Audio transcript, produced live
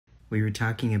We were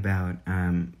talking about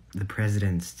the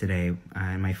presidents today,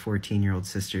 and my 14-year-old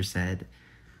sister said,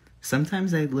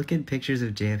 sometimes I look at pictures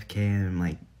of JFK and I'm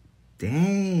like,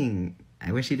 dang,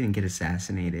 I wish he didn't get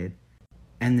assassinated.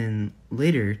 And then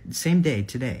later, same day,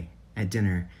 today, at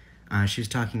dinner, she was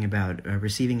talking about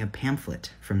receiving a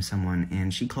pamphlet from someone,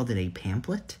 and she called it a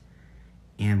pamphlet.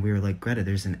 And we were like, Greta,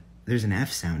 there's an F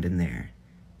sound in there.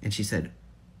 And she said,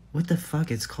 what the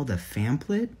fuck, it's called a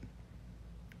pamphlet?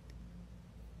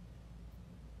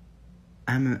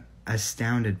 I'm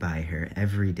astounded by her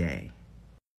every day.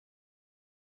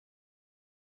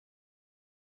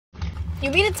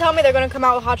 You mean to tell me they're gonna come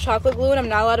out with hot chocolate glue and I'm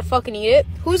not allowed to fucking eat it?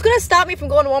 Who's gonna stop me from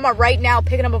going to Walmart right now,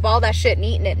 picking up all that shit and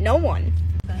eating it? No one.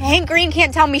 Hank Green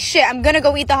can't tell me shit. I'm gonna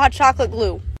go eat the hot chocolate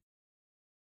glue.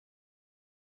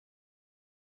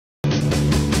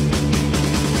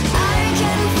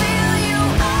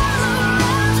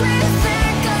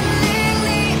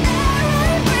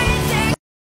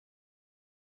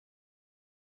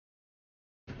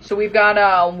 So we've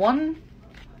got one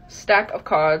stack of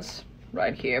cards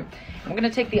right here. I'm gonna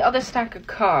take the other stack of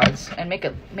cards and make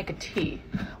a T.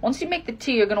 Once you make the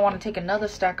T, you're gonna want to take another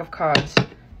stack of cards,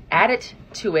 add it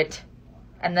to it,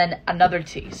 and then another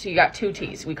T. So you got two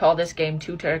T's. We call this game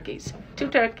two turkeys. Two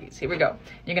turkeys. Here we go.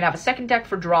 You're gonna have a second deck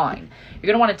for drawing.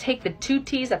 You're gonna want to take the two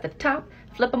T's at the top,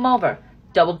 flip them over,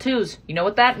 double twos. You know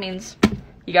what that means?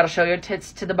 You gotta show your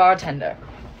tits to the bartender.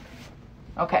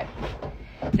 Okay.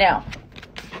 Now.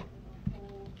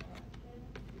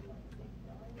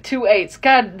 2 8s.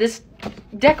 God, this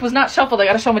deck was not shuffled. I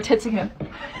gotta show my tits again.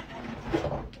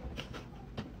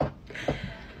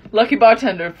 Lucky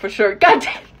bartender, for sure. God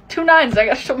damn, 2 9s. I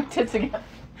gotta show my tits again.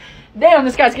 Damn,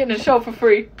 this guy's getting a show for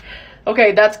free.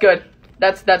 Okay, that's good.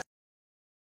 That's... That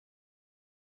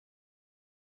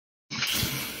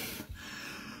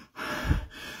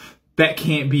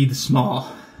can't be the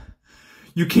small.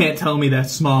 You can't tell me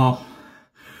that's small.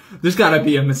 There's gotta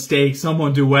be a mistake.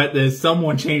 Someone duet this.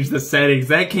 Someone change the settings.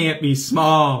 That can't be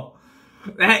small.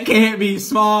 That can't be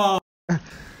small.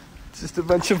 It's just a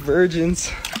bunch of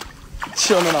virgins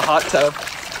chilling in a hot tub.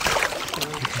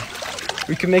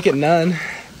 We can make it none.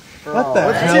 What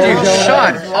the hell? Dude,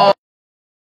 shut up.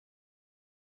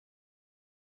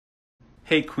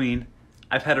 Hey Queen,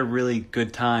 I've had a really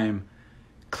good time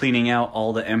cleaning out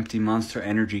all the empty Monster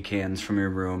Energy cans from your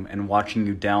room and watching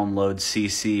you download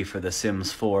CC for The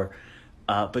Sims 4.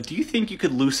 But do you think you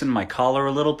could loosen my collar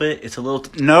a little bit? It's a little...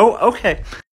 No? Okay.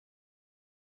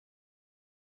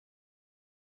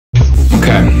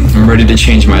 Okay, I'm ready to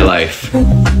change my life.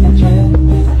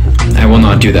 I will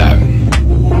not do that.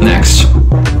 Next.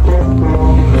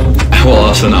 I will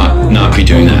also not be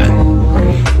doing that.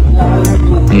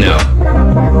 No.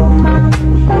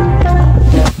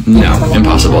 No,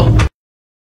 impossible.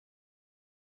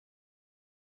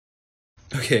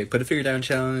 Okay, put a figure down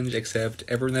challenge, except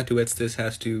everyone that duets this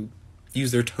has to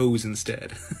use their toes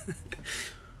instead.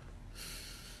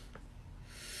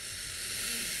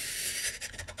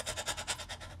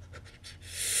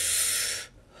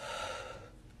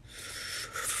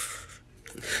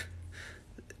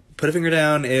 Put a finger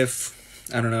down if,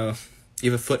 I don't know,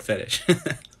 you have a foot fetish.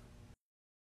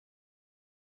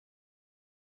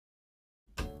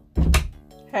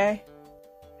 Hey.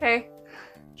 Hey.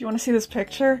 Do you want to see this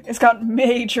picture? It's got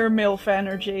major MILF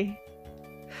energy.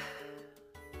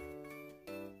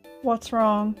 What's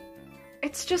wrong?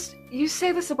 It's just, you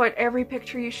say this about every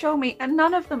picture you show me, and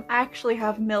none of them actually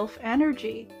have MILF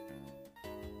energy.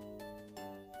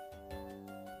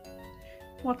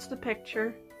 What's the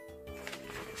picture?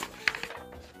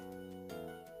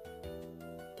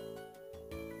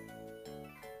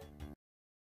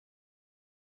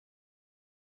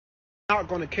 Not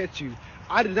gonna catch you.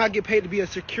 I did not get paid to be a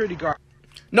security guard.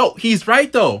 No, he's right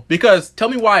though, because tell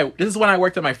me why. This is when I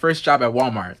worked at my first job at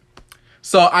Walmart.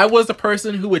 So I was the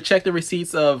person who would check the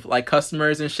receipts of like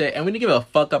customers and shit, and we didn't give a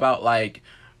fuck about like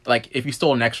if you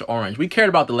stole an extra orange. We cared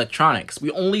about the electronics. We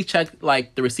only checked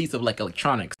like the receipts of like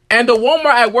electronics. And the Walmart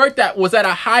I worked at was at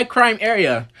a high crime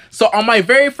area. So on my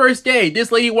very first day,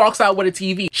 this lady walks out with a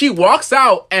TV. She walks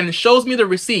out and shows me the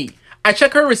receipt. I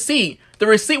check her receipt. The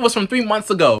receipt was from 3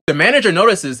 months ago. The manager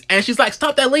notices and she's like,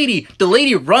 stop that lady. The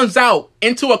lady runs out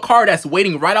into a car that's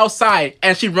waiting right outside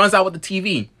and she runs out with the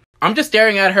TV. I'm just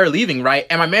staring at her leaving, right?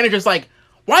 And my manager's like,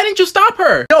 why didn't you stop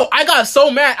her? Yo, I got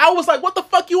so mad. I was like, what the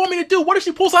fuck you want me to do? What if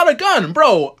she pulls out a gun?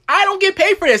 Bro, I don't get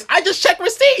paid for this. I just check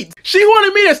receipts. She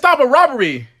wanted me to stop a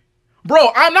robbery. Bro,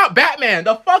 I'm not Batman.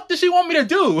 The fuck does she want me to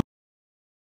do?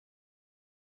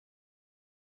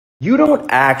 You don't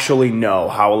actually know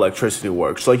how electricity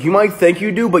works. Like, you might think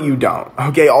you do, but you don't.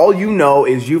 Okay, all you know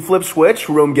is you flip switch,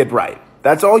 room get bright.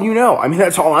 That's all you know. I mean,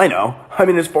 that's all I know. I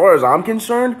mean, as far as I'm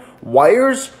concerned,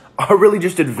 wires are really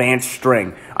just advanced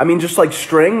string. I mean, just like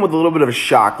string with a little bit of a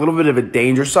shock, a little bit of a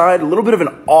danger side, a little bit of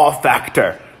an awe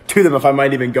factor to them, if I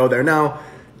might even go there. Now,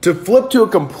 to flip to a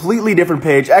completely different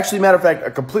page, actually, matter of fact,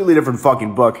 a completely different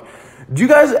fucking book. Do you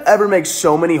guys ever make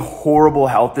so many horrible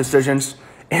health decisions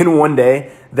in one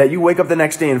day that you wake up the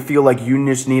next day and feel like you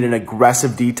just need an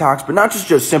aggressive detox, but not just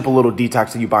a simple little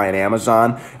detox that you buy on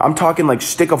Amazon? I'm talking like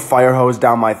stick a fire hose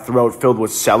down my throat filled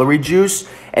with celery juice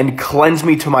and cleanse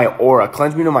me to my aura,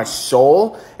 cleanse me to my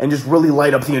soul, and just really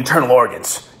light up the internal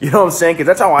organs. You know what I'm saying? Because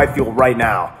that's how I feel right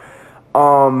now.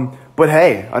 But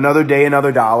hey, another day,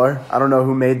 another dollar. I don't know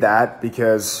who made that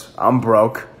because I'm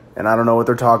broke and I don't know what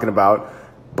they're talking about,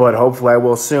 but hopefully I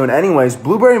will soon. Anyways,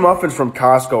 blueberry muffins from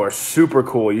Costco are super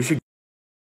cool. You should.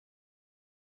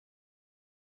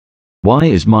 Why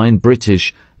is mine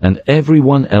British and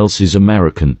everyone else is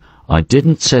American? I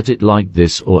didn't set it like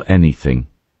this or anything.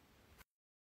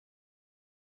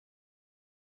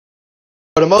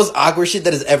 The most awkward shit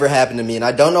that has ever happened to me, and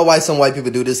I don't know why some white people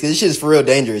do this, because this shit is for real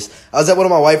dangerous. I was at one of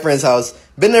my white friends' house,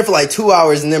 been there for like 2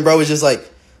 hours, and then bro was just like,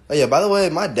 oh yeah, by the way,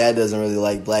 my dad doesn't really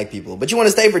like black people, but you want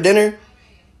to stay for dinner?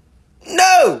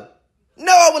 No!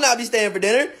 No, I will not be staying for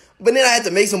dinner. But then I had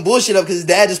to make some bullshit up because his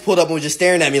dad just pulled up and was just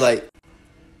staring at me like,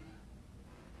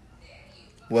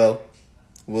 well,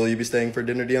 will you be staying for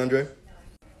dinner, DeAndre?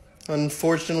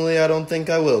 Unfortunately, I don't think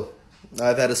I will.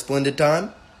 I've had a splendid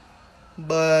time,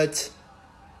 but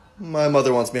my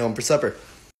mother wants me home for supper.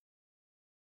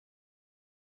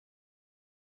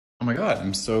 Oh my god,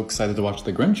 I'm so excited to watch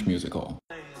the Grinch musical.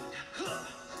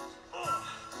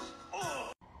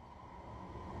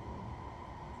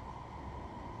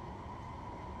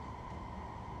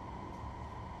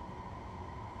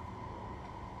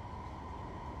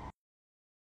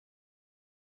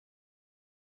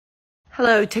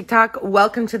 Hello, TikTok.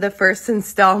 Welcome to the first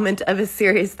installment of a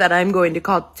series that I'm going to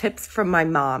call Tips from My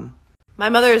Mom. My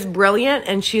mother is brilliant,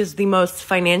 and she is the most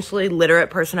financially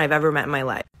literate person I've ever met in my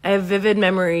life. I have vivid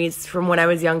memories from when I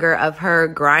was younger of her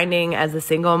grinding as a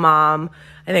single mom.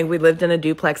 I think we lived in a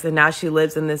duplex, and now she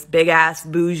lives in this big-ass,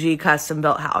 bougie,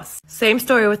 custom-built house. Same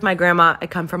story with my grandma. I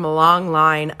come from a long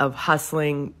line of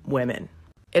hustling women.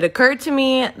 It occurred to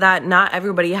me that not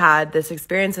everybody had this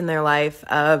experience in their life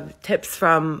of tips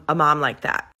from a mom like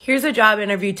that. Here's a job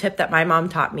interview tip that my mom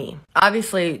taught me.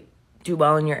 Obviously, do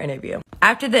well in your interview.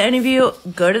 After the interview,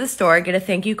 go to the store, get a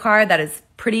thank you card that is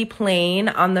pretty plain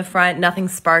on the front, nothing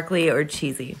sparkly or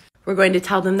cheesy. We're going to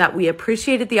tell them that we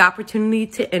appreciated the opportunity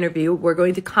to interview. We're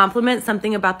going to compliment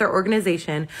something about their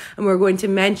organization, and we're going to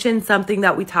mention something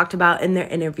that we talked about in their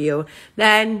interview.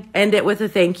 Then end it with a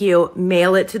thank you,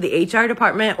 mail it to the HR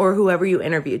department or whoever you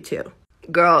interviewed to.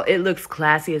 Girl, it looks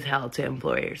classy as hell to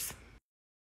employers.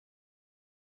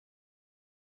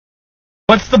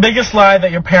 What's the biggest lie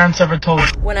that your parents ever told you?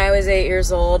 When I was 8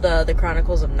 years old, the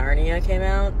Chronicles of Narnia came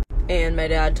out, and my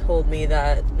dad told me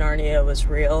that Narnia was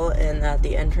real and that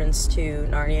the entrance to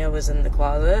Narnia was in the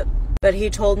closet. But he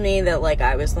told me that, like,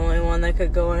 I was the only one that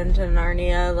could go into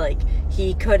Narnia. Like,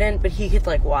 he couldn't, but he could,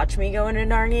 like, watch me go into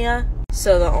Narnia.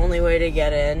 So the only way to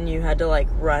get in, you had to, like,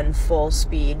 run full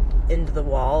speed into the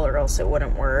wall or else it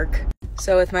wouldn't work.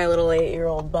 So with my little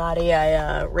 8-year-old body,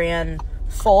 I ran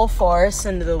full force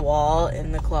into the wall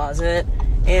in the closet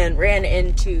and ran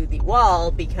into the wall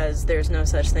because there's no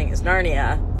such thing as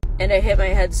Narnia. And I hit my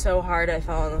head so hard I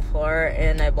fell on the floor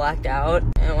and I blacked out.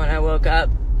 And when I woke up,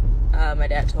 my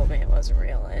dad told me it wasn't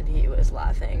real and he was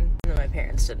laughing. And my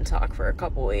parents didn't talk for a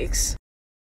couple weeks.